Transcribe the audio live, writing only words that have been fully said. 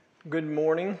Good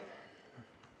morning.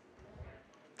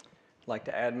 I'd like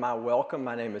to add my welcome.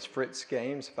 My name is Fritz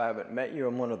Games. If I haven't met you,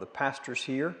 I'm one of the pastors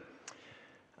here.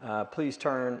 Please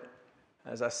turn,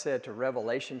 as I said, to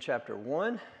Revelation chapter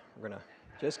 1.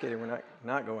 Just kidding, we're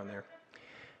not going there.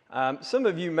 Some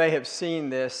of you may have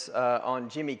seen this on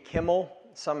Jimmy Kimmel.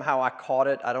 Somehow I caught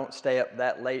it. I don't stay up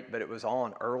that late, but it was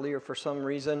on earlier for some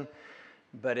reason.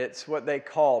 But it's what they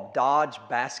call dodge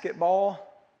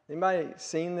basketball. Anybody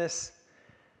seen this?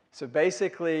 So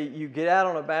basically, you get out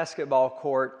on a basketball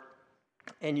court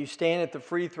and you stand at the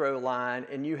free throw line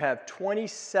and you have 20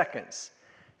 seconds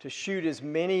to shoot as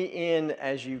many in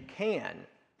as you can,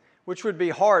 which would be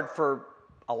hard for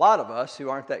a lot of us who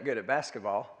aren't that good at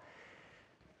basketball.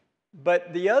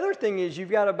 But the other thing is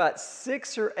you've got about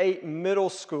 6 or 8 middle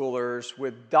schoolers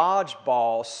with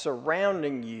dodgeballs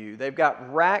surrounding you. They've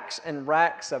got racks and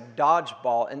racks of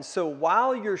dodgeball. And so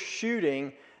while you're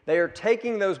shooting, they are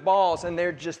taking those balls and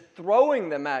they're just throwing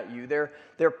them at you.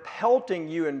 They're pelting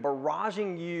you and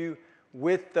barraging you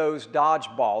with those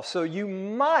dodgeballs. So you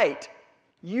might,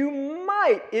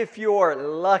 if you're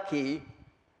lucky,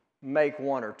 make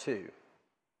 1 or 2.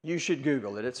 You should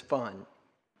Google it. It's fun.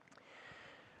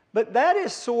 But that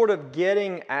is sort of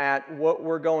getting at what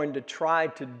we're going to try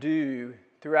to do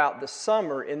throughout the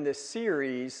summer in this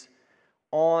series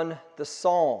on the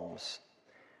Psalms.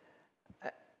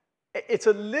 It's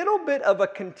a little bit of a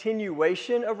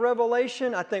continuation of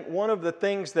Revelation. I think one of the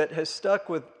things that has stuck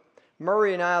with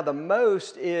Murray and I the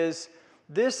most is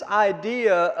this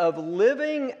idea of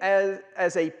living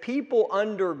as a people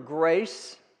under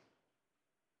grace,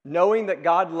 knowing that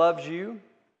God loves you.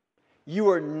 You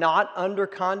are not under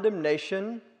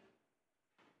condemnation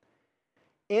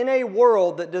in a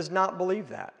world that does not believe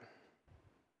that.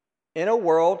 In a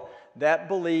world that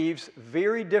believes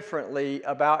very differently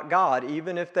about God.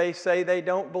 Even if they say they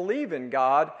don't believe in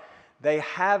God, they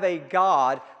have a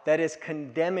God that is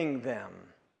condemning them.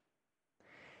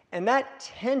 And that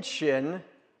tension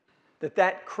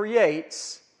that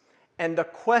creates and the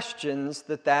questions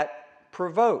that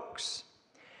provokes.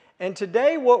 And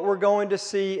today what we're going to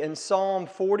see in Psalm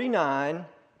 49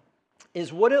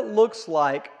 is what it looks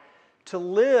like to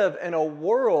live in a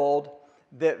world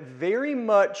that very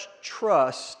much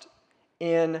trusts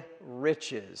in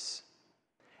riches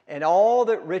and all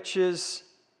that riches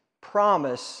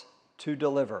promise to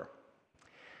deliver.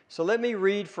 So let me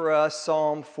read for us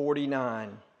Psalm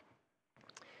 49.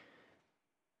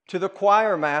 To the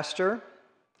choir master,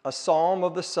 a psalm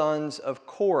of the sons of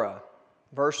Korah.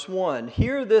 Verse 1,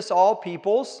 hear this, all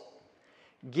peoples.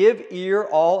 Give ear,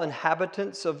 all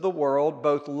inhabitants of the world,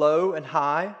 both low and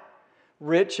high,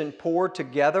 rich and poor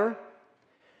together.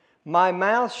 My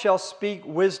mouth shall speak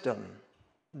wisdom.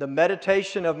 The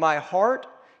meditation of my heart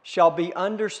shall be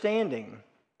understanding.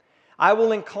 I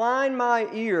will incline my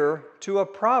ear to a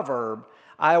proverb.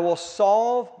 I will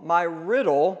solve my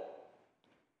riddle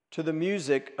to the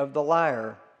music of the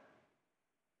lyre.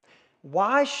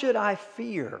 Why should I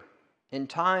fear in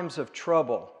times of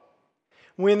trouble,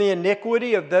 when the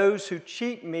iniquity of those who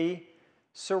cheat me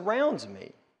surrounds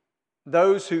me,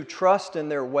 those who trust in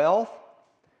their wealth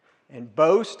and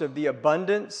boast of the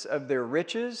abundance of their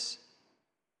riches?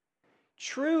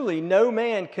 Truly, no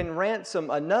man can ransom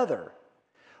another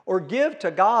or give to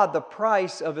God the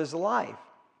price of his life.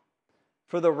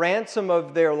 For the ransom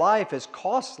of their life is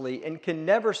costly and can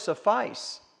never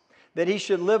suffice, that he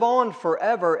should live on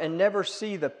forever and never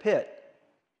see the pit.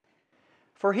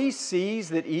 For he sees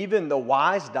that even the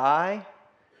wise die,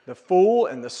 the fool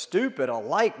and the stupid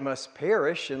alike must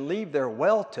perish and leave their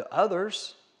wealth to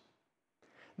others.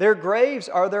 Their graves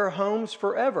are their homes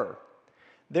forever,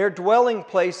 their dwelling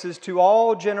places to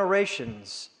all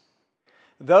generations.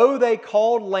 Though they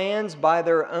called lands by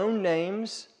their own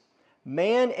names,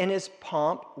 man in his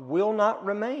pomp will not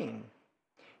remain.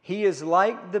 He is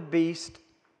like the beast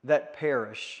that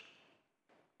perish.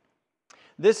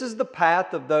 This is the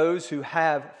path of those who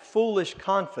have foolish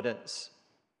confidence.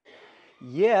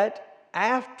 Yet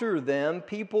after them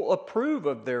people approve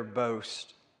of their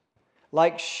boast.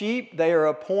 Like sheep they are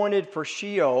appointed for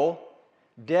Sheol.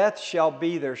 Death shall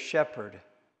be their shepherd.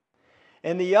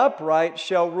 And the upright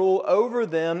shall rule over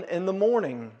them in the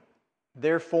morning.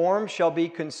 Their form shall be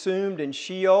consumed in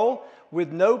Sheol,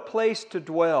 with no place to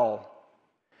dwell.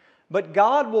 But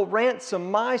God will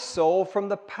ransom my soul from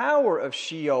the power of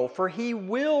Sheol, for he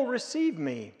will receive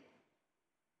me.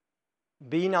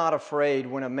 Be not afraid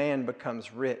when a man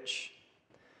becomes rich,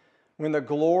 when the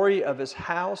glory of his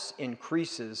house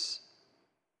increases.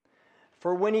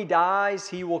 For when he dies,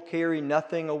 he will carry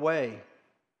nothing away.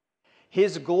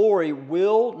 His glory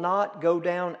will not go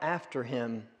down after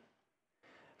him.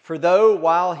 For though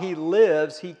while he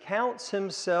lives, he counts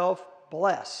himself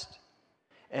blessed,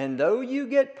 and though you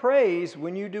get praise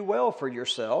when you do well for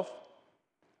yourself,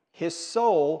 his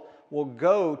soul will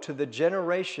go to the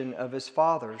generation of his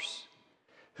fathers,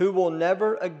 who will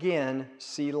never again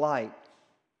see light.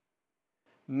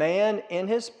 Man in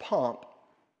his pomp,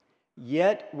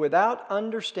 yet without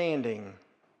understanding,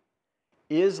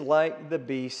 is like the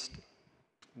beast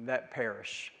that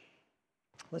perish.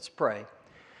 Let's pray.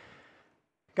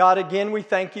 God, again, we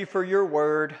thank you for your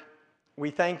word. We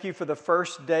thank you for the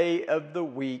first day of the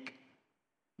week,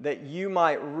 that you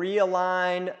might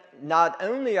realign not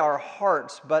only our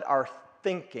hearts, but our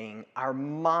thinking, our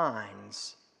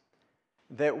minds,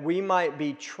 that we might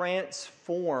be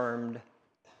transformed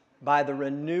by the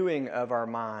renewing of our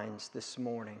minds this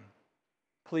morning.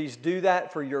 Please do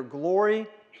that for your glory,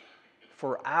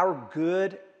 for our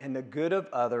good and the good of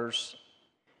others.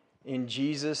 In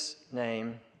Jesus'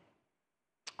 name,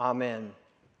 amen.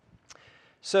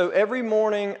 So every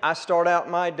morning I start out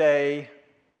my day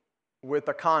with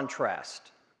a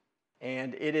contrast,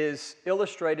 and it is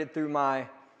illustrated through my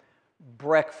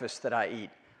breakfast that I eat.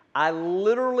 I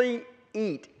literally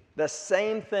eat the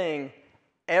same thing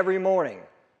every morning.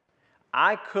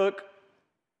 I cook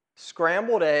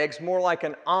scrambled eggs, more like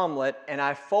an omelet, and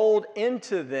I fold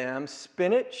into them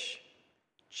spinach,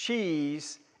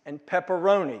 cheese, and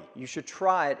pepperoni. You should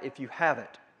try it if you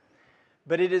haven't.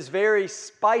 But it is very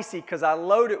spicy because I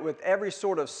load it with every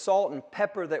sort of salt and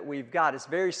pepper that we've got. It's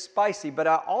very spicy, but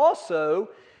I also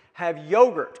have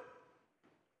yogurt,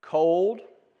 cold,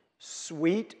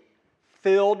 sweet,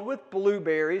 filled with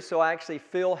blueberries, so I actually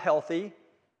feel healthy,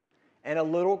 and a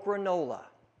little granola.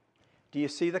 Do you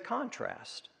see the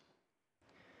contrast?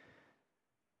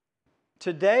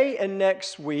 Today and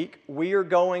next week, we are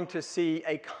going to see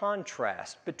a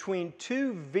contrast between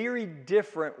two very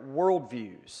different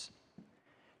worldviews,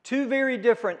 two very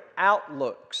different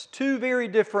outlooks, two very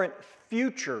different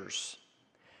futures,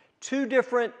 two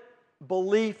different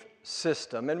belief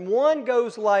systems. And one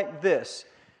goes like this: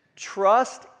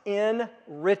 trust in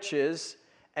riches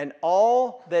and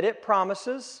all that it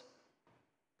promises,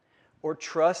 or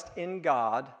trust in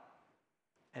God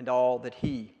and all that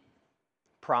He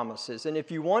promises. And if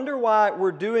you wonder why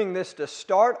we're doing this to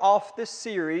start off this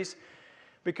series,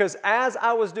 because as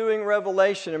I was doing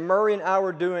Revelation and Murray and I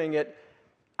were doing it,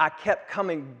 I kept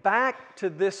coming back to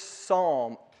this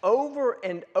psalm over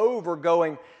and over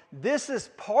going, this is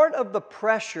part of the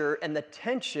pressure and the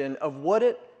tension of what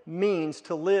it means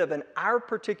to live in our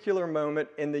particular moment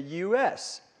in the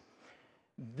U.S.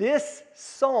 This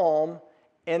psalm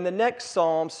and the next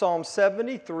psalm, Psalm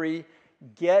 73,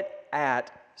 get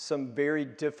at some very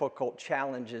difficult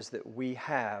challenges that we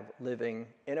have living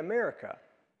in America.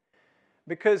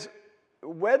 Because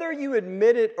whether you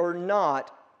admit it or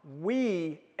not,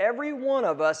 every one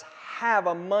of us, have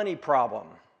a money problem.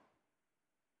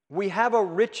 We have a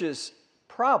riches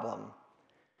problem,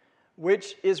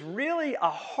 which is really a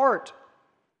heart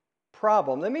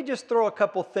problem. Let me just throw a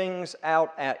couple things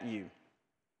out at you.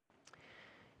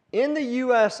 In the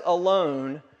U.S.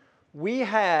 alone, we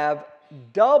have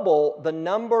double the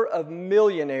number of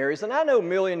millionaires, and I know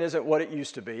million isn't what it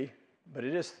used to be, but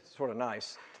it is sort of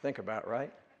nice to think about,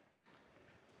 right?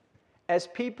 As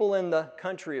people in the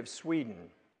country of Sweden.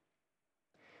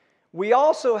 We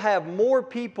also have more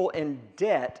people in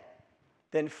debt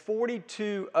than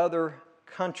 42 other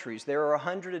countries. There are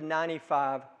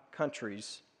 195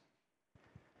 countries.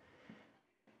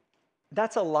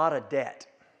 That's a lot of debt.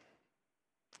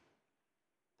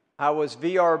 I was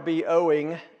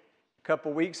VRBOing a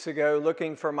couple weeks ago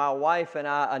looking for my wife and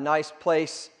I a nice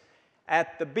place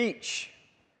at the beach.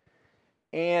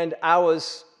 And I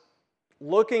was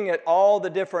looking at all the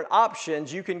different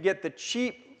options. You can get the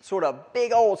cheap, sort of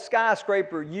big old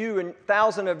skyscraper, you and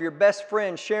 1,000 of your best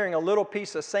friends sharing a little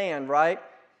piece of sand, right?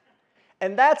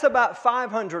 And that's about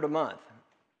 $500 a month.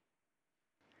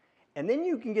 And then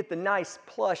you can get the nice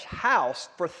plush house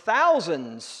for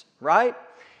thousands, right?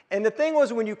 And the thing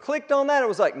was, when you clicked on that, it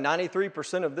was like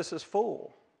 93% of this is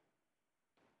full.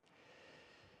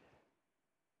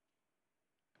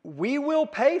 We will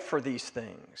pay for these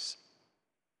things.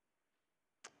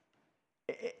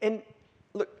 And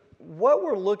look, what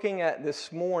we're looking at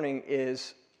this morning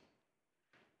is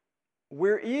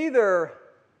we're either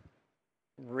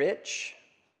rich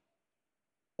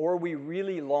or we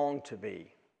really long to be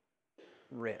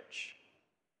rich.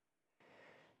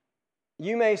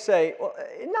 You may say, well,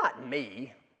 not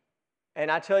me.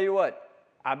 And I tell you what,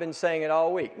 I've been saying it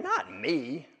all week, not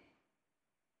me,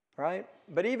 right?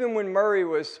 But even when Murray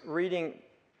was reading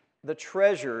the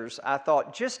treasures, I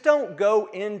thought, just don't go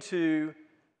into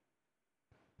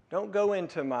Don't go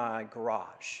into my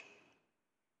garage,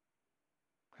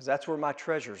 because that's where my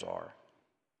treasures are,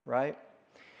 right?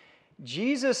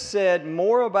 Jesus said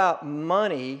more about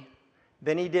money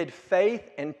than he did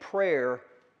faith and prayer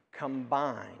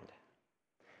combined.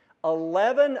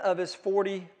 11 of his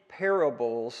 40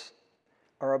 parables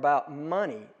are about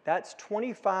money. That's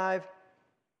 25%.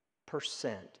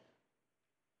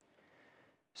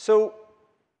 So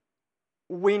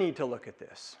we need to look at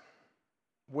this.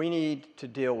 We need to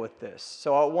deal with this.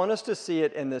 So I want us to see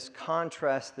it in this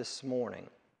contrast this morning,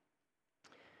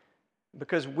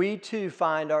 because we too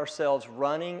find ourselves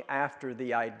running after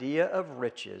the idea of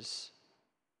riches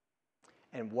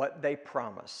and what they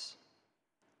promise.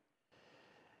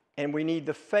 And we need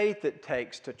the faith it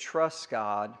takes to trust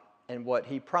God and what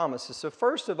He promises. So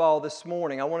first of all, this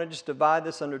morning, I want to just divide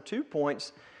this under 2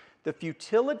 points: the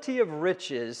futility of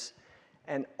riches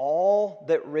and all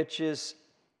that riches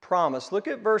promise. Look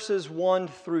at verses 1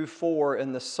 through 4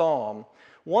 in the Psalm.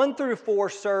 1 through 4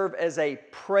 serve as a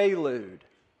prelude.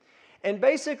 And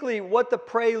basically what the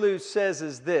prelude says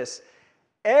is this: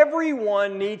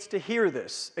 everyone needs to hear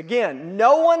this. Again,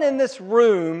 no one in this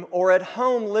room or at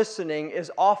home listening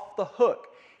is off the hook.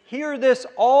 Hear this,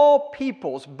 all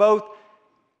peoples, both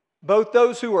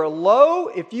those who are low,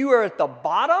 if you are at the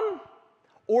bottom,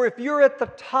 or if you're at the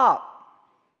top.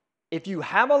 If you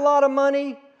have a lot of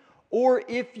money, or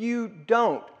if you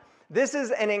don't. This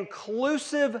is an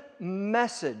inclusive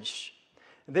message.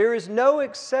 There is no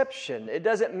exception. It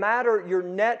doesn't matter your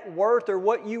net worth or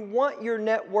what you want your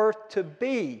net worth to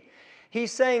be.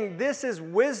 He's saying this is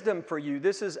wisdom for you.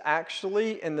 This is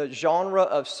actually in the genre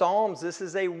of Psalms. This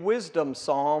is a wisdom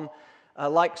psalm,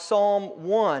 like Psalm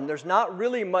 1. There's not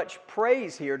really much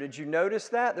praise here. Did you notice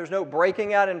that? There's no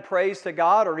breaking out in praise to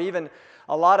God or even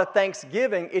a lot of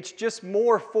thanksgiving. It's just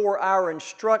more for our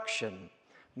instruction,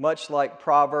 much like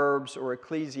Proverbs or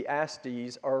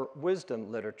Ecclesiastes are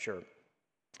wisdom literature.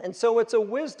 And so it's a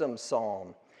wisdom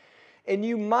psalm. And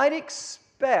you might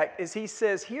expect, as he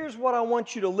says, here's what I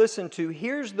want you to listen to,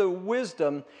 here's the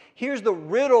wisdom, here's the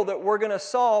riddle that we're going to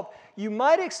solve. You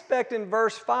might expect in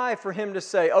verse 5 for him to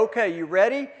say, okay, you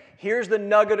ready? Here's the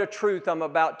nugget of truth I'm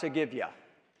about to give you,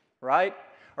 right?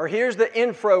 Or here's the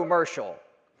infomercial.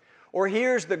 Or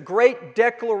here's the great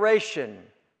declaration.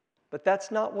 But that's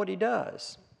not what he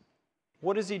does.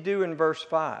 What does he do in verse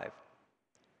 5?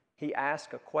 He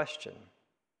asks a question.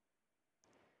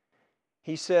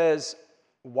 He says,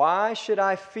 why should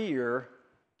I fear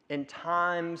in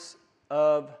times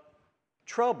of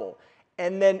trouble?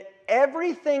 And then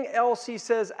everything else he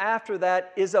says after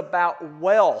that is about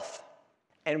wealth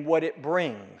and what it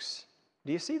brings.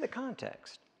 Do you see the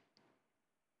context?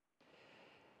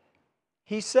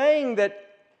 He's saying that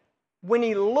when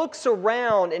he looks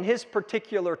around in his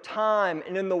particular time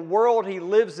and in the world he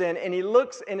lives in, and he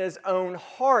looks in his own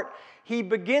heart, he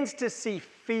begins to see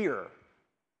fear.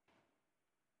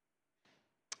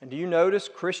 And do you notice,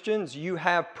 Christians, you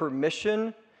have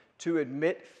permission to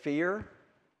admit fear?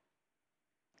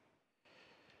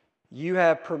 You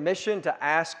have permission to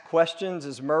ask questions,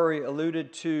 as Murray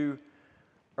alluded to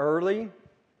earlier.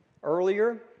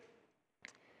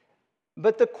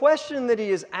 But the question that he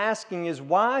is asking is,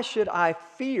 why should I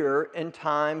fear in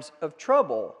times of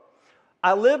trouble?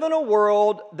 I live in a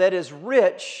world that is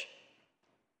rich,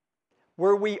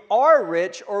 where we are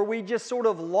rich, or we just sort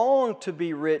of long to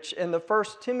be rich. In the 1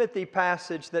 Timothy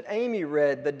passage that Amy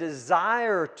read, the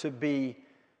desire to be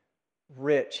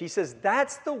rich. He says,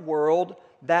 that's the world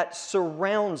that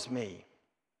surrounds me.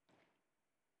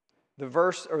 The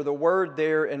verse or the word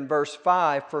there in verse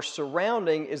 5 for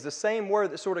surrounding is the same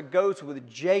word that sort of goes with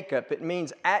Jacob. It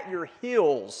means at your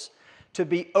heels, to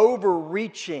be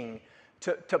overreaching,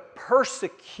 to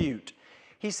persecute.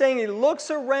 He's saying he looks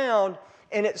around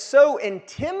and it's so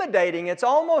intimidating, it's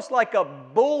almost like a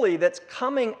bully that's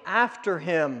coming after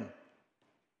him.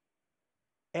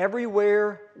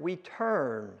 Everywhere we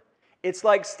turn. It's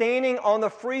like standing on the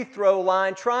free throw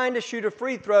line trying to shoot a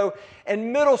free throw,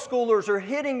 and middle schoolers are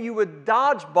hitting you with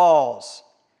dodgeballs,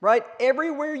 right?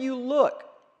 Everywhere you look.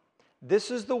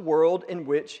 This is the world in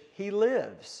which he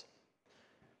lives.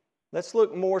 Let's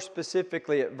look more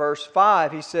specifically at verse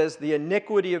 5. He says, the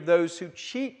iniquity of those who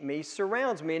cheat me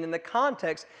surrounds me. And in the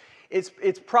context, it's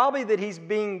probably that he's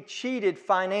being cheated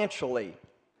financially.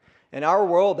 In our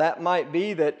world, that might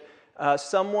be that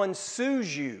someone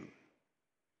sues you,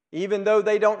 even though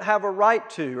they don't have a right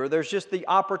to, or there's just the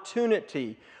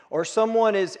opportunity, or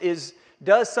someone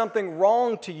does something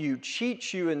wrong to you,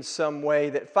 cheats you in some way,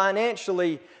 that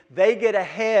financially they get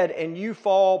ahead and you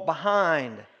fall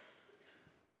behind.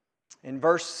 In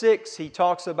verse 6, he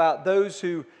talks about those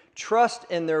who trust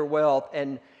in their wealth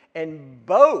and and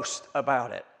boast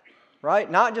about it, right?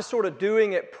 Not just sort of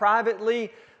doing it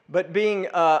privately, but being,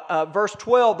 verse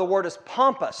 12, the word is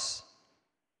pompous,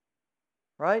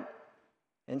 right?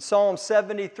 In Psalm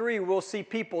 73, we'll see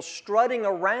people strutting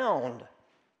around.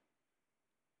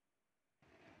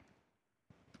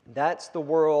 That's the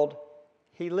world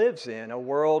he lives in, a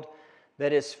world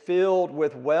that is filled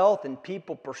with wealth and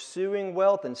people pursuing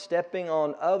wealth and stepping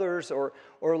on others or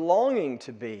longing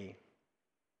to be.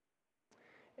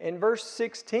 In verse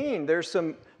 16, there's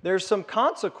some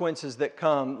consequences that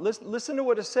come. Listen to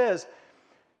what it says.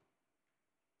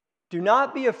 Do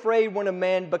not be afraid when a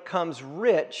man becomes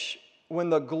rich, when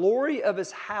the glory of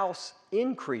his house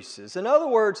increases. In other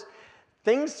words,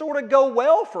 things sort of go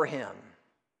well for him.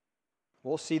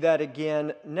 We'll see that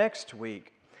again next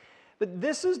week. But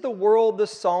this is the world the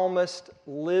psalmist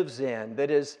lives in, that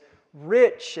is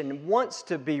rich and wants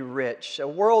to be rich, a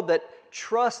world that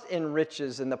trusts in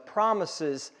riches and the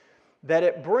promises that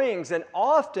it brings. And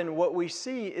often what we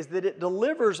see is that it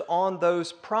delivers on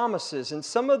those promises. And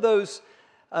some of those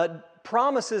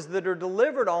promises that are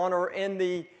delivered on are in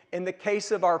the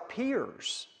case of our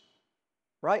peers,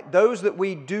 right? Those that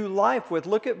we do life with.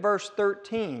 Look at verse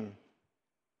 13.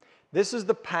 This is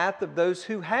the path of those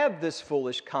who have this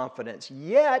foolish confidence.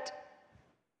 Yet,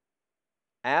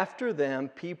 after them,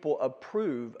 people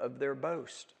approve of their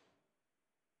boast.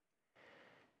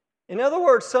 In other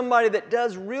words, somebody that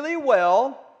does really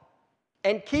well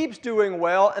and keeps doing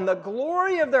well, and the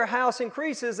glory of their house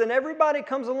increases, and everybody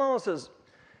comes along and says,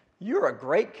 "You're a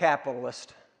great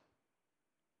capitalist.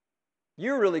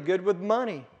 You're really good with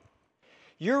money.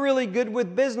 You're really good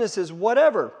with businesses,"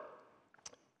 whatever.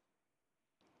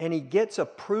 And he gets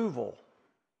approval,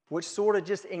 which sort of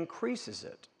just increases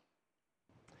it.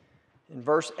 In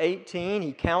verse 18,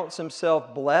 he counts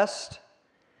himself blessed,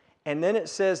 and then it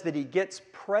says that he gets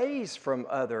praise from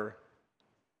other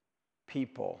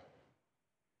people.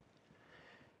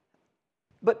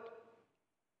 But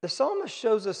the psalmist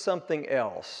shows us something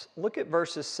else. Look at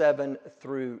verses 7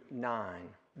 through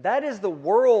 9. That is the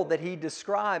world that he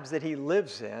describes that he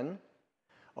lives in,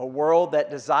 a world that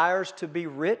desires to be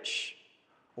rich,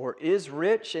 or is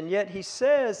rich, and yet he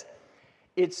says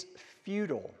it's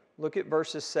futile. Look at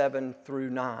verses 7 through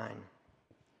 9.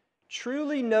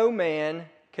 Truly no man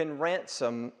can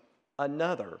ransom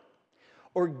another,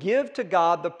 or give to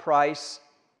God the price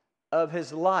of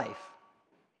his life.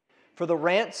 For the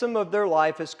ransom of their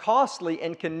life is costly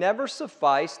and can never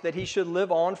suffice, that he should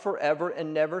live on forever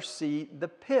and never see the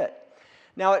pit.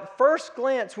 Now, at first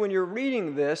glance, when you're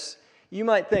reading this, you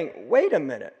might think, wait a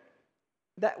minute.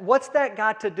 What's that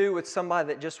got to do with somebody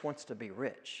that just wants to be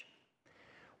rich?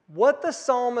 What the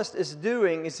psalmist is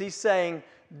doing is he's saying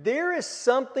there is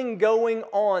something going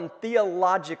on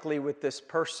theologically with this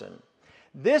person.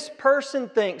 This person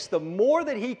thinks the more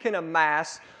that he can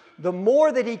amass, the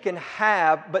more that he can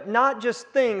have, but not just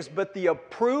things, but the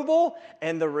approval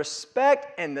and the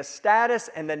respect and the status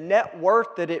and the net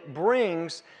worth that it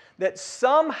brings, that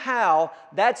somehow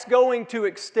that's going to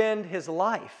extend his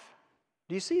life.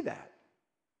 Do you see that?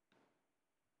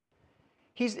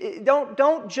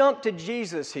 Don't jump to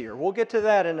Jesus here. We'll get to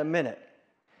that in a minute.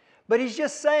 But he's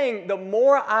just saying the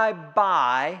more I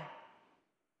buy,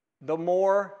 the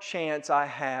more chance I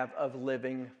have of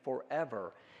living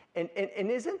forever. And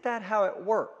isn't that how it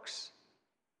works?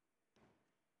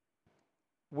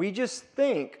 We just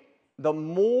think the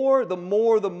more.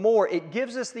 It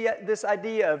gives us this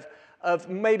idea of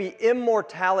maybe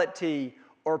immortality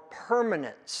or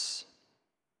permanence.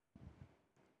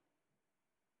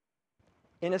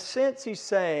 In a sense, he's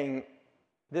saying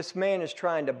this man is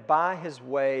trying to buy his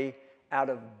way out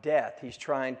of death. He's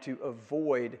trying to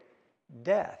avoid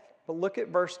death. But look at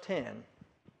verse 10.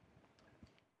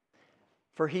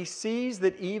 For he sees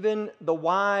that even the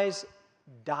wise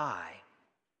die.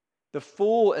 The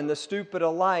fool and the stupid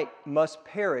alike must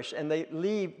perish, and they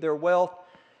leave their wealth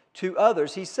to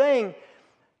others. He's saying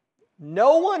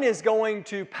no one is going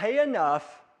to pay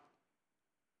enough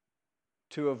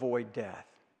to avoid death.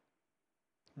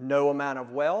 No amount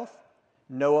of wealth,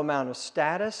 no amount of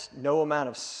status, no amount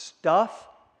of stuff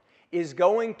is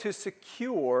going to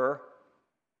secure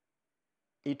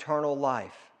eternal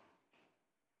life.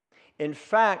 In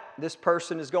fact, this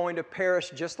person is going to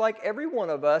perish just like every one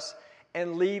of us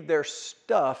and leave their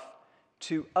stuff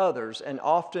to others. And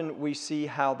often we see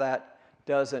how that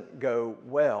doesn't go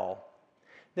well.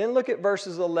 Then look at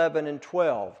verses 11 and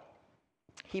 12.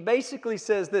 He basically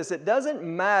says this: it doesn't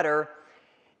matter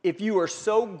if you are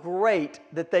so great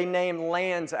that they name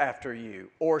lands after you,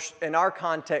 or in our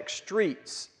context,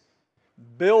 streets,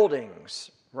 buildings,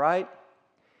 right?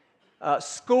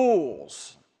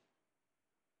 Schools.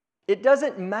 It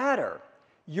doesn't matter.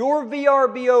 Your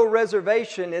VRBO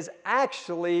reservation is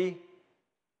actually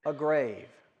a grave.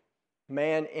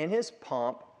 Man in his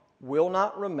pomp will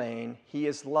not remain. He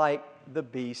is like the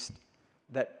beasts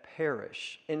that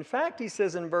perish. In fact, he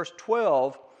says in verse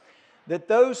 12 that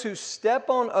those who step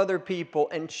on other people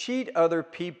and cheat other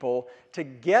people to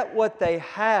get what they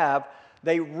have,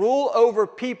 they rule over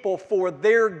people for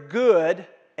their good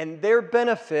and their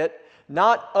benefit,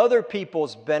 not other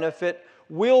people's benefit,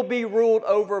 will be ruled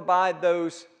over by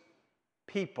those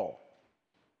people.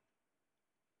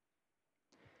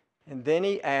 And then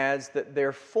he adds that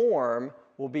their form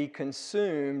will be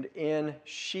consumed in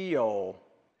Sheol.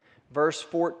 Verse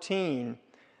 14,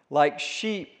 like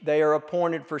sheep they are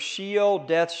appointed for Sheol,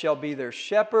 death shall be their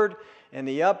shepherd, and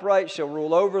the upright shall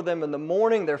rule over them in the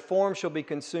morning. Their form shall be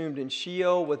consumed in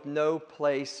Sheol with no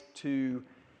place to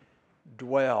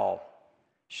dwell.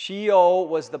 Sheol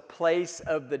was the place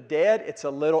of the dead. It's a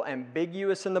little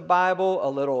ambiguous in the Bible, a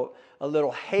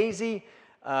little hazy.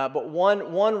 But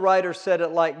one writer said it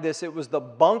like this: it was the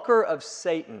bunker of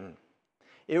Satan.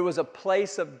 It was a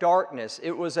place of darkness.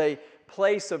 It was a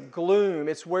place of gloom.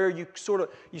 It's where you sort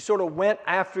of went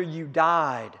after you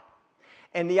died.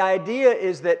 And the idea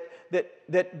is that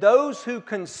those who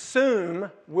consume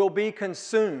will be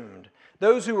consumed.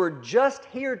 Those who are just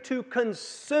here to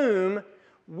consume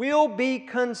will be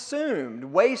consumed,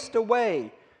 waste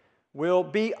away, will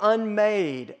be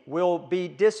unmade, will be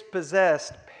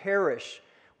dispossessed, perish,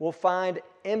 will find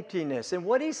emptiness. And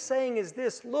what he's saying is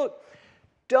this: look,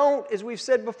 don't, as we've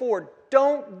said before,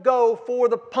 don't go for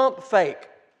the pump fake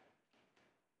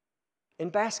in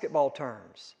basketball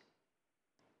terms.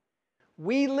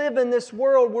 We live in this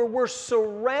world where we're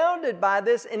surrounded by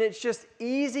this, and it's just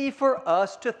easy for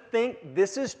us to think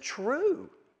this is true.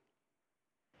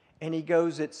 And he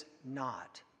goes, it's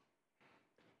not.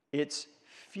 It's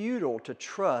futile to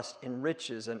trust in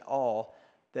riches and all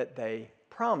that they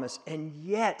promise. And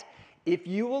yet, if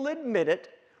you will admit it,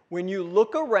 when you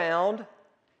look around,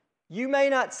 you may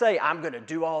not say, I'm going to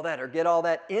do all that or get all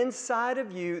that. Inside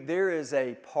of you, there is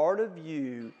a part of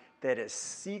you that is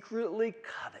secretly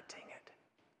coveting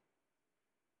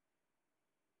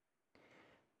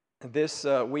it. This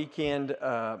weekend,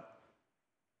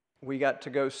 we got to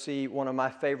go see one of my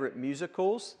favorite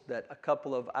musicals that a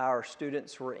couple of our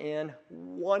students were in.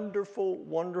 Wonderful,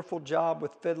 wonderful job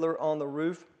with Fiddler on the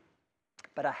Roof.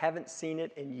 But I haven't seen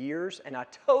it in years, and I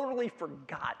totally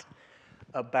forgot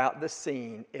about the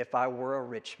scene, If I Were a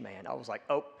Rich Man. I was like,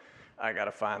 oh, I got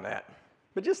to find that.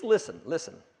 But just listen.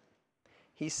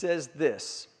 He says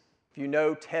this. If you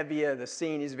know Tevye, the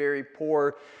scene, he's a very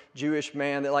poor Jewish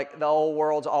man that like the whole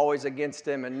world's always against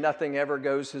him and nothing ever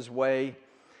goes his way.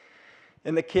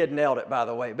 And the kid nailed it, by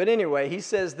the way. But anyway, he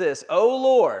says this: "O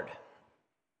Lord,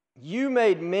 you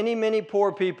made many, many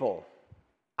poor people.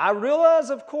 I realize,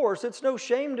 of course, it's no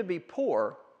shame to be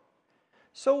poor.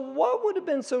 So what would have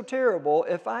been so terrible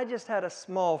if I just had a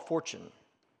small fortune?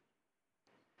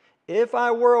 If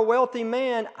I were a wealthy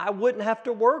man, I wouldn't have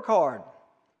to work hard.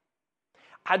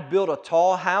 I'd build a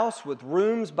tall house with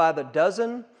rooms by the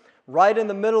dozen right in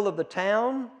the middle of the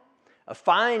town, a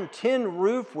fine tin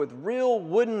roof with real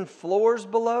wooden floors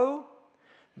below.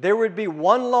 There would be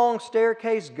one long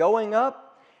staircase going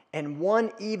up and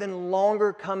one even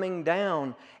longer coming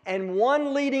down, and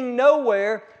one leading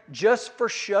nowhere just for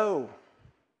show.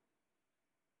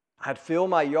 I'd fill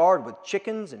my yard with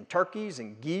chickens and turkeys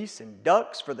and geese and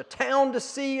ducks for the town to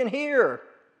see and hear."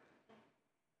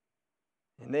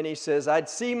 And then he says, "I'd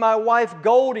see my wife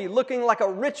Goldie looking like a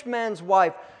rich man's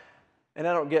wife." And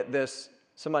I don't get this.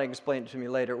 Somebody can explain it to me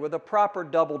later. "With a proper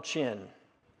double chin."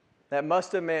 That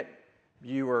must have meant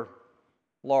you were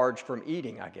large from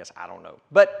eating, I guess. I don't know.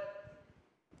 But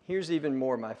here's even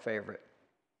more my favorite.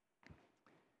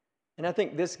 And I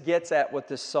think this gets at what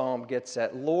this psalm gets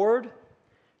at. "Lord,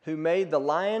 who made the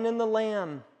lion and the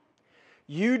lamb,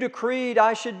 you decreed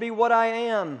I should be what I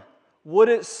am. Would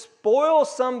it spoil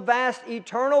some vast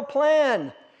eternal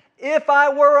plan if I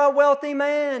were a wealthy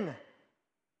man?"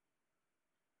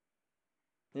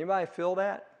 Anybody feel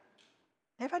that?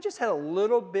 If I just had a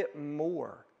little bit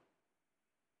more,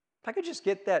 if I could just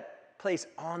get that place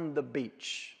on the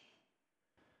beach,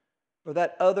 or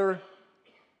that other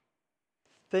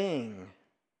thing,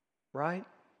 right?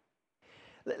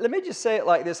 Let me just say it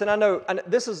like this, and I know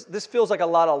this feels like a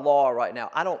lot of law right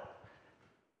now.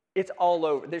 It's all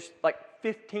over. There's like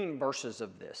 15 verses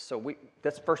of this, so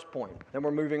that's the first point. Then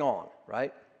we're moving on,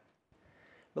 right?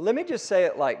 But let me just say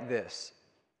it like this.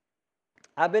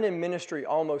 I've been in ministry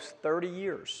almost 30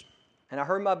 years, and I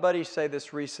heard my buddy say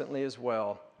this recently as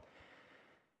well.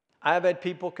 I've had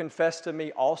people confess to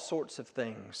me all sorts of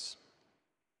things.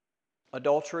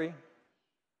 adultery,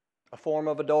 a form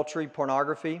of adultery,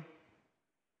 pornography,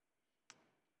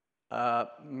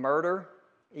 murder,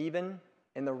 even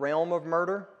in the realm of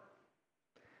murder,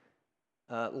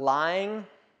 lying,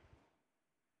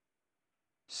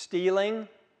 stealing.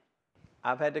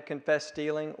 I've had to confess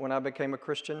stealing when I became a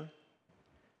Christian.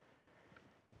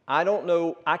 I don't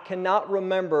know, I cannot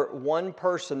remember one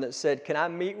person that said, "Can I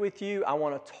meet with you? I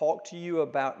want to talk to you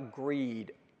about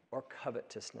greed or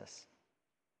covetousness."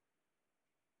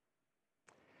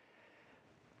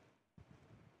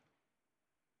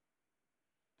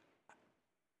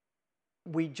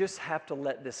 We just have to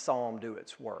let this psalm do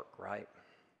its work, right?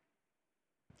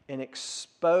 And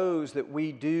expose that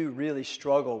we do really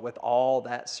struggle with all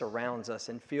that surrounds us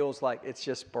and feels like it's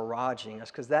just barraging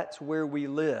us, because that's where we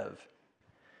live.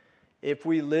 If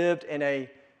we lived in a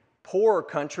poorer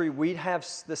country, we'd have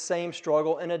the same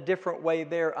struggle in a different way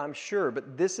there, I'm sure.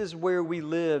 But this is where we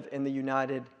live in the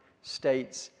United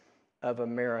States of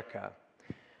America.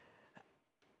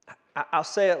 I'll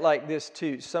say it like this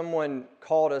too. Someone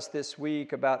called us this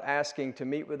week about asking to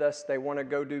meet with us. They want to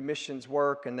go do missions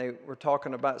work, and they were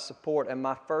talking about support. And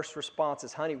my first response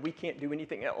is, "Honey, we can't do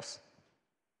anything else."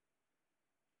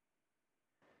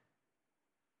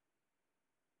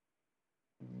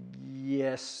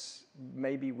 Yes,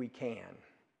 maybe we can.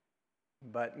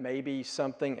 But maybe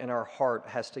something in our heart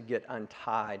has to get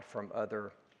untied from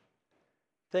other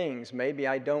things. Maybe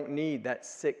I don't need that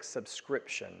 6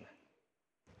 subscription.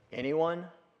 Anyone?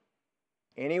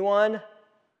 Anyone?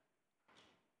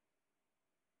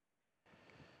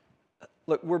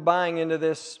 Look, we're buying into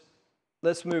this.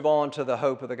 Let's move on to the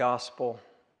hope of the gospel,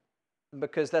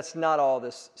 because that's not all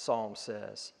this psalm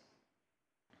says.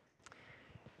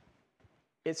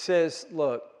 It says,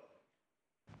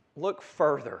 look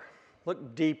further,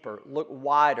 look deeper, look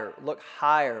wider, look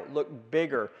higher, look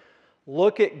bigger.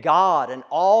 Look at God and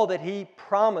all that He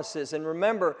promises. And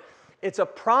remember, it's a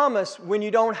promise when you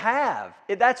don't have.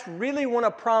 That's really when a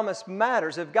promise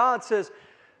matters. If God says,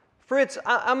 "Fritz,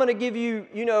 I'm going to give you,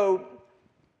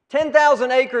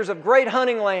 10,000 acres of great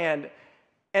hunting land,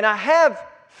 and I have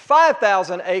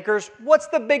 5,000 acres, what's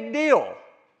the big deal?"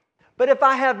 But if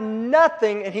I have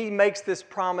nothing and He makes this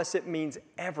promise, it means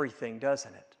everything,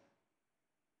 doesn't it?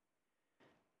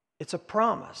 It's a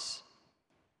promise.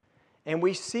 And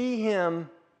we see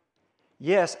Him,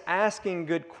 yes, asking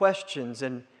good questions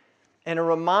and a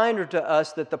reminder to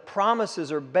us that the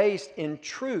promises are based in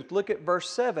truth. Look at verse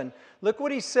 7. Look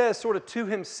what He says sort of to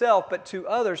Himself, but to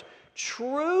others.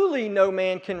 "Truly no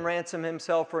man can ransom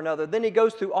himself for another." Then He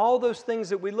goes through all those things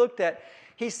that we looked at.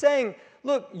 He's saying,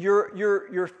 look,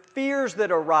 your fears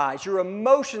that arise, your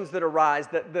emotions that arise,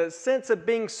 the sense of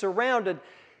being surrounded,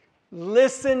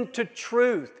 listen to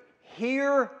truth.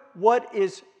 Hear what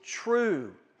is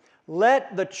true.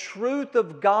 Let the truth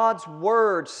of God's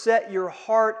Word set your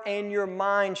heart and your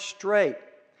mind straight.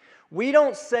 We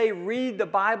don't say read the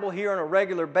Bible here on a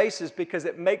regular basis because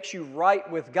it makes you right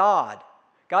with God.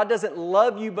 God doesn't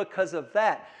love you because of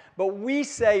that. But we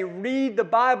say read the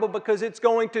Bible because it's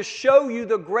going to show you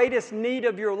the greatest need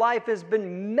of your life has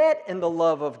been met in the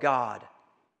love of God,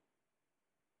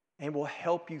 and will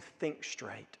help you think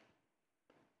straight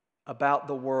about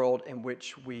the world in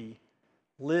which we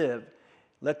live.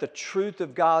 Let the truth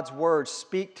of God's Word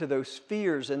speak to those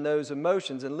fears and those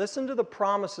emotions, and listen to the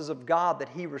promises of God that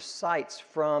He recites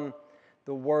from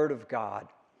the Word of God.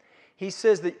 He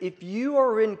says that if you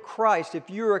are in Christ, if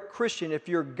you're a Christian, if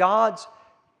you're God's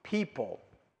people,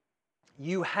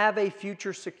 you have a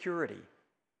future security.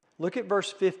 Look at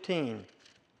verse 15.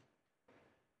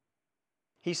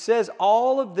 He says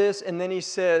all of this, and then he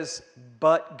says,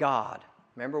 "But God."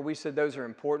 Remember, we said those are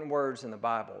important words in the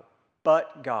Bible.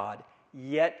 But God,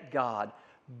 yet God.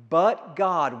 "But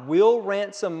God will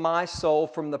ransom my soul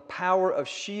from the power of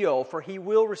Sheol, for He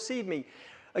will receive me."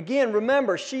 Again,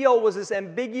 remember, Sheol was this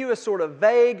ambiguous, sort of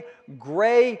vague,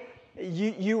 gray.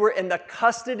 You were in the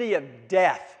custody of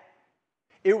death.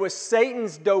 It was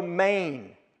Satan's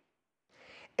domain.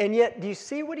 And yet, do you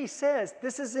see what he says?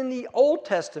 This is in the Old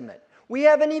Testament. We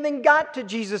haven't even got to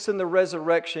Jesus and the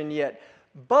resurrection yet.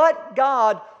 But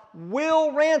God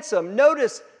will ransom.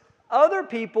 Notice, other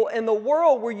people in the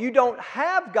world where you don't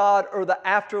have God or the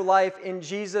afterlife in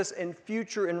Jesus and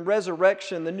future and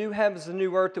resurrection, the new heavens and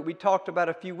new earth that we talked about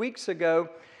a few weeks ago,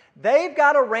 they've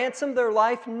got to ransom their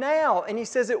life now. And he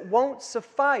says it won't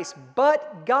suffice,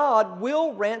 but God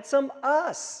will ransom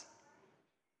us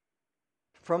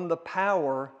from the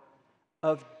power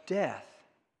of death.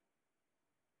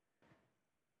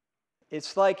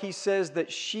 It's like he says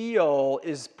that Sheol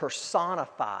is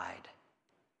personified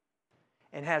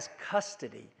and has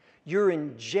custody. You're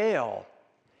in jail.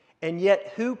 And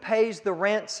yet, who pays the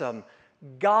ransom?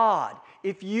 God.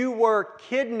 If you were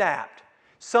kidnapped,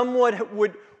 someone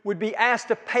would be asked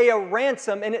to pay a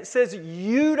ransom, and it says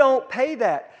you don't pay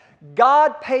that.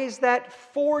 God pays that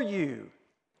for you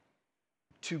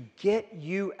to get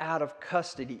you out of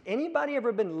custody. Anybody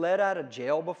ever been let out of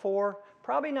jail before?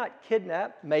 Probably not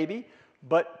kidnapped, maybe,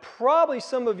 but probably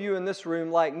some of you in this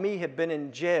room, like me, have been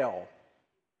in jail.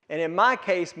 And in my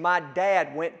case, my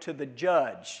dad went to the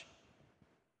judge,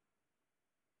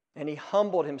 and he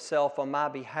humbled himself on my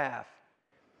behalf.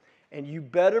 And you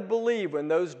better believe when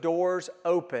those doors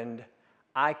opened,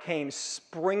 I came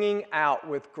springing out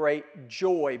with great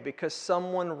joy because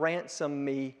someone ransomed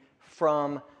me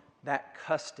from that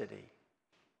custody.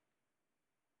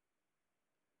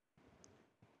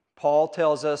 Paul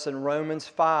tells us in Romans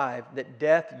 5 that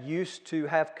death used to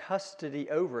have custody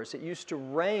over us. It used to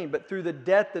reign, but through the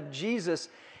death of Jesus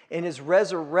and His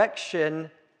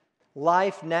resurrection,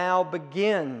 life now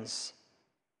begins.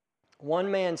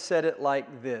 One man said it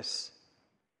like this: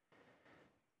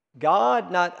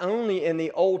 God not only in the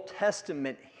Old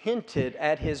Testament hinted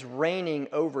at His reigning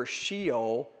over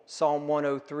Sheol, Psalm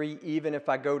 103, even if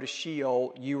I go to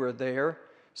Sheol, you are there.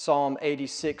 Psalm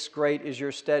 86, great is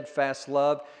your steadfast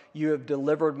love. You have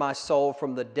delivered my soul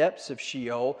from the depths of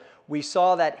Sheol. We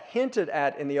saw that hinted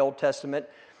at in the Old Testament,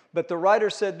 but the writer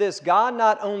said this: God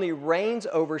not only reigns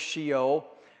over Sheol,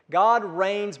 God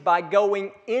reigns by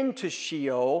going into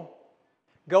Sheol,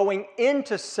 going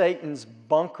into Satan's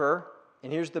bunker.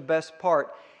 And here's the best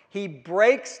part: He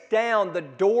breaks down the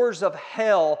doors of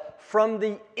hell from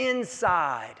the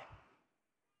inside.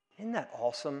 Isn't that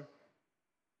awesome?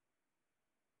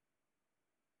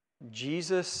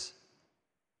 Jesus,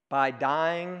 by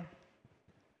dying,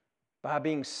 by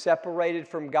being separated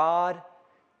from God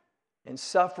and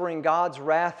suffering God's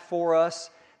wrath for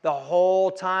us, the whole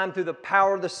time through the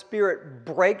power of the Spirit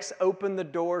breaks open the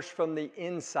doors from the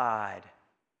inside.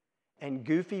 And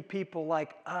goofy people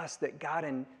like us that got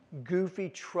in goofy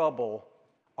trouble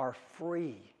are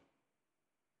free.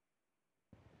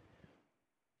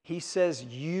 He says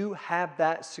you have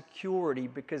that security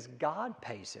because God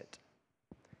pays it.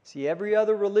 See, every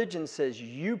other religion says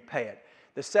you pay it.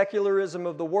 The secularism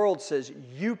of the world says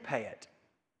you pay it.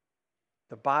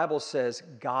 The Bible says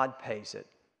God pays it.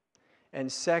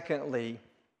 And secondly,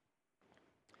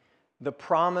 the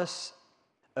promise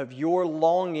of your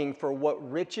longing for what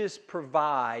riches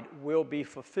provide will be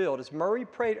fulfilled. As Murray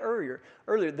prayed earlier,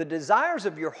 the desires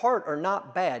of your heart are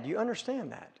not bad. You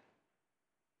understand that?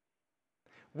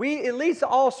 It leads to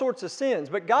all sorts of sins,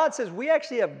 but God says we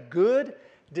actually have good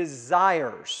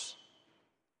desires.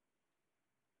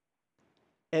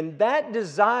 And that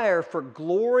desire for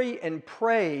glory and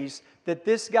praise that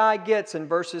this guy gets in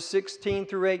verses 16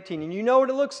 through 18, and you know what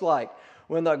it looks like.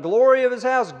 When the glory of his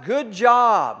house, good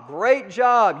job, great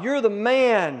job, you're the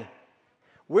man.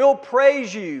 We'll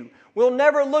praise you. We'll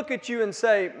never look at you and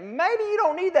say, maybe you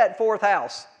don't need that fourth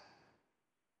house.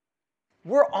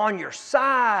 We're on your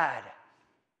side.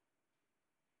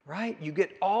 Right? You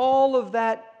get all of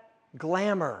that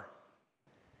glamour.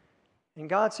 And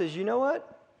God says, you know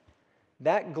what?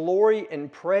 That glory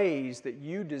and praise that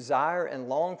you desire and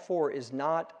long for is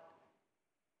not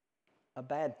a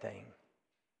bad thing.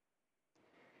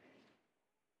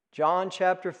 John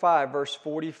chapter 5, verse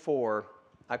 44.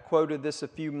 I quoted this a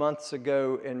few months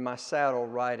ago in my saddle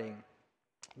riding.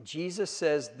 Jesus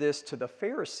says this to the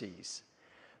Pharisees.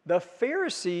 The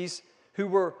Pharisees who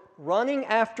were running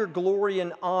after glory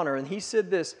and honor. And He said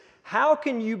this: how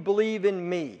can you believe in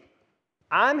me?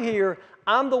 I'm here.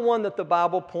 I'm the one that the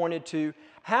Bible pointed to.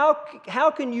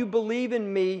 How can you believe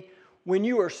in me when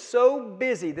you are so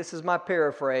busy, this is my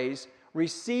paraphrase,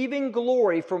 receiving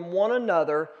glory from one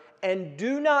another and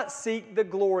do not seek the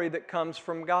glory that comes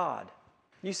from God?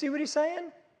 You see what He's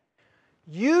saying?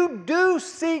 You do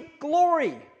seek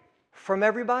glory from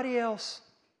everybody else.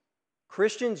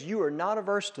 Christians, you are not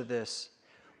averse to this.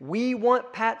 We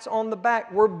want pats on the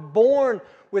back. We're born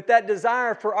with that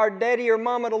desire for our daddy or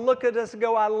mama to look at us and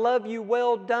go, I love you,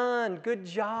 well done, good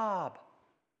job.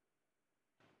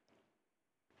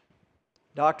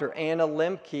 Dr. Anna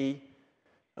Lemke,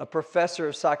 a professor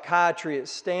of psychiatry at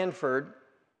Stanford,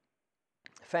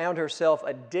 found herself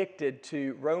addicted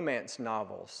to romance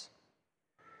novels.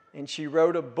 And she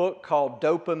wrote a book called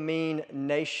Dopamine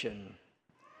Nation.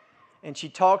 And she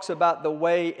talks about the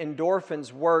way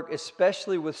endorphins work,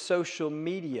 especially with social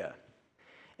media.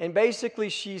 And basically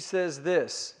she says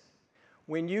this: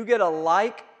 when you get a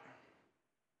like,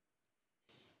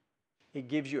 it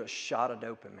gives you a shot of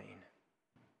dopamine.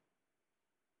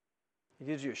 It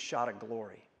gives you a shot of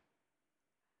glory.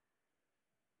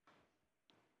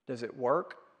 Does it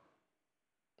work?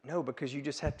 No, because you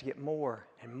just have to get more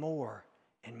and more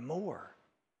and more.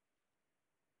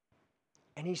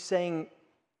 And he's saying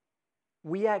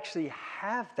we actually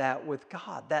have that with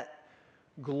God, that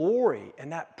glory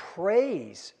and that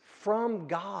praise from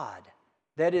God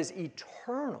that is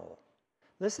eternal.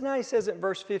 Listen how he says it in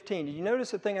verse 15. Did you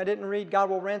notice the thing I didn't read? God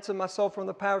will ransom my soul from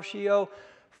the power of Sheol,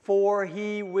 for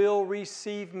he will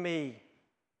receive me.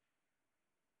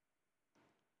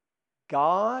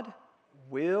 God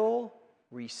will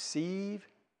receive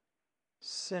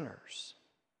sinners.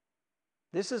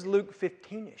 This is Luke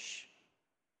 15-ish.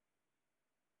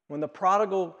 When the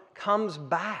prodigal comes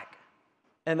back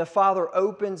and the father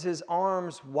opens his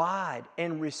arms wide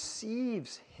and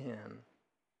receives him.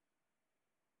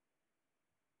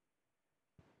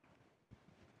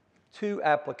 Two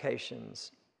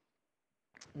applications.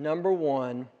 Number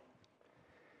one,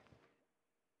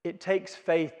 it takes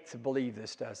faith to believe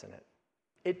this, doesn't it?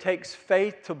 It takes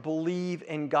faith to believe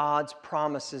in God's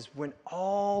promises when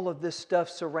all of this stuff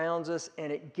surrounds us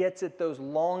and it gets at those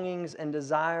longings and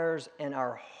desires in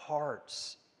our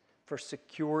hearts for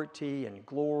security and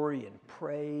glory and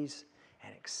praise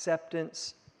and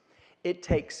acceptance. It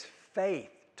takes faith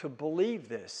to believe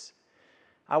this.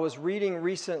 I was reading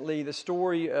recently the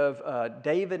story of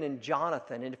David and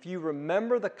Jonathan, and if you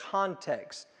remember the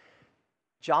context,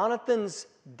 Jonathan's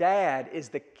dad is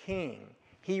the king.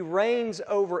 He reigns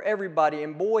over everybody,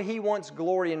 and boy, he wants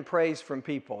glory and praise from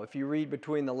people. If you read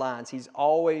between the lines, he's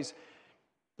always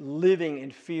living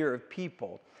in fear of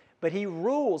people. But he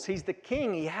rules, he's the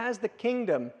king, he has the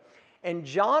kingdom. And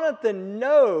Jonathan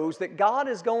knows that God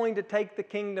is going to take the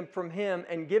kingdom from him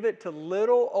and give it to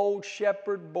little old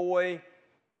shepherd boy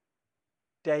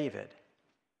David,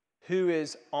 who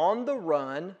is on the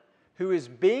run, who is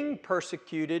being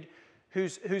persecuted,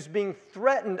 who's being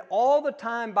threatened all the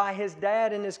time by his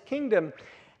dad and his kingdom.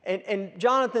 And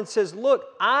Jonathan says, look,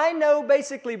 I know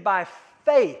basically by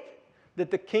faith that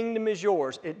the kingdom is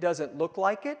yours. It doesn't look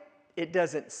like it. It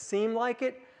doesn't seem like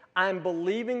it. I'm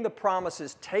believing the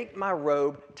promises. Take my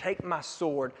robe, take my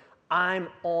sword. I'm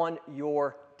on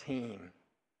your team.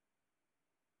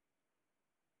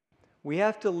 We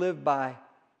have to live by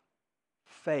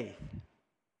faith.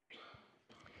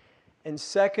 And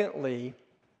secondly,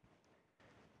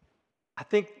 I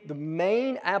think the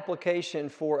main application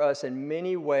for us in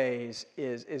many ways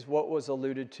is what was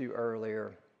alluded to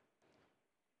earlier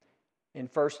in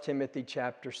 1 Timothy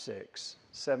chapter 6,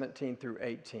 17 through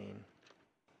 18.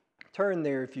 Turn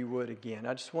there if you would again.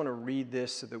 I just want to read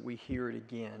this so that we hear it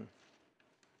again.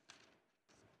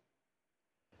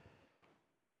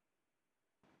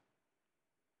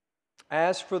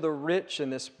 As for the rich in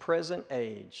this present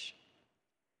age,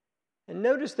 and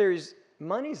notice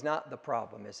money's not the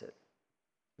problem, is it?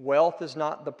 Wealth is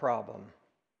not the problem.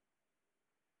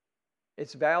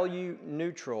 It's value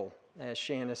neutral, as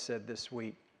Shanna said this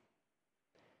week.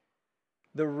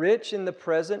 The rich in the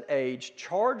present age,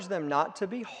 charge them not to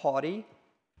be haughty,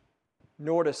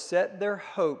 nor to set their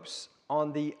hopes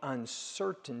on the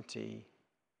uncertainty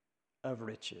of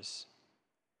riches,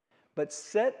 but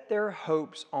set their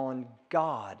hopes on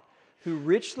God, who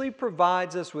richly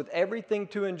provides us with everything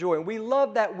to enjoy. And we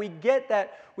love that. We get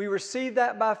that. We receive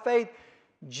that by faith.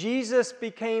 Jesus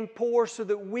became poor so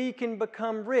that we can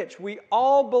become rich. We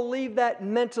all believe that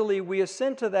mentally. We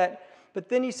assent to that. But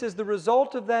then he says the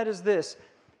result of that is this: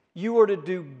 you are to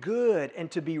do good and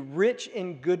to be rich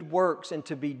in good works and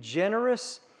to be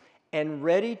generous and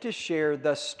ready to share,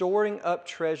 thus storing up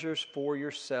treasures for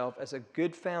yourself as a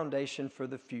good foundation for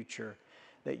the future,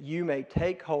 that you may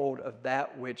take hold of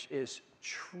that which is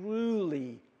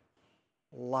truly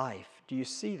life. Do you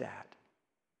see that?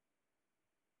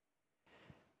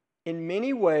 In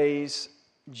many ways,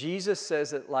 Jesus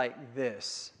says it like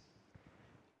this,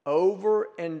 over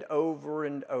and over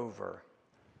and over: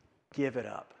 give it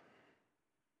up.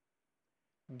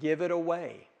 Give it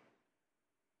away.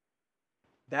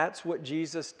 That's what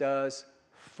Jesus does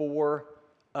for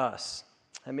us.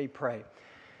 Let me pray.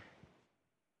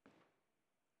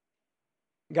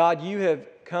 God, you have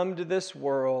come to this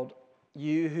world,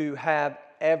 you who have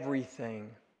everything,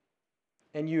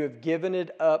 and you have given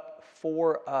it up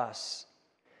for us.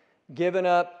 Given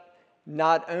up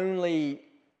not only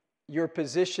your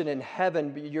position in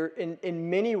heaven, but in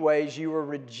many ways you were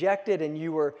rejected and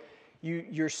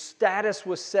your status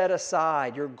was set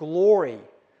aside, your glory,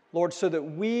 Lord, so that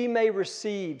we may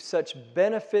receive such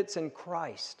benefits in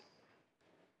Christ.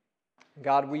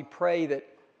 God, we pray that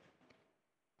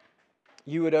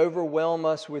you would overwhelm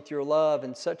us with your love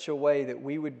in such a way that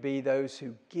we would be those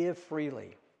who give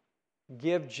freely,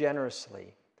 give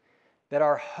generously, that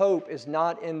our hope is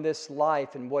not in this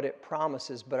life and what it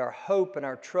promises, but our hope and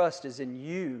our trust is in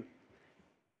you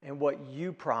and what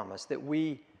you promise, that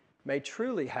we may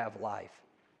truly have life.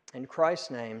 In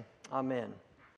Christ's name, amen.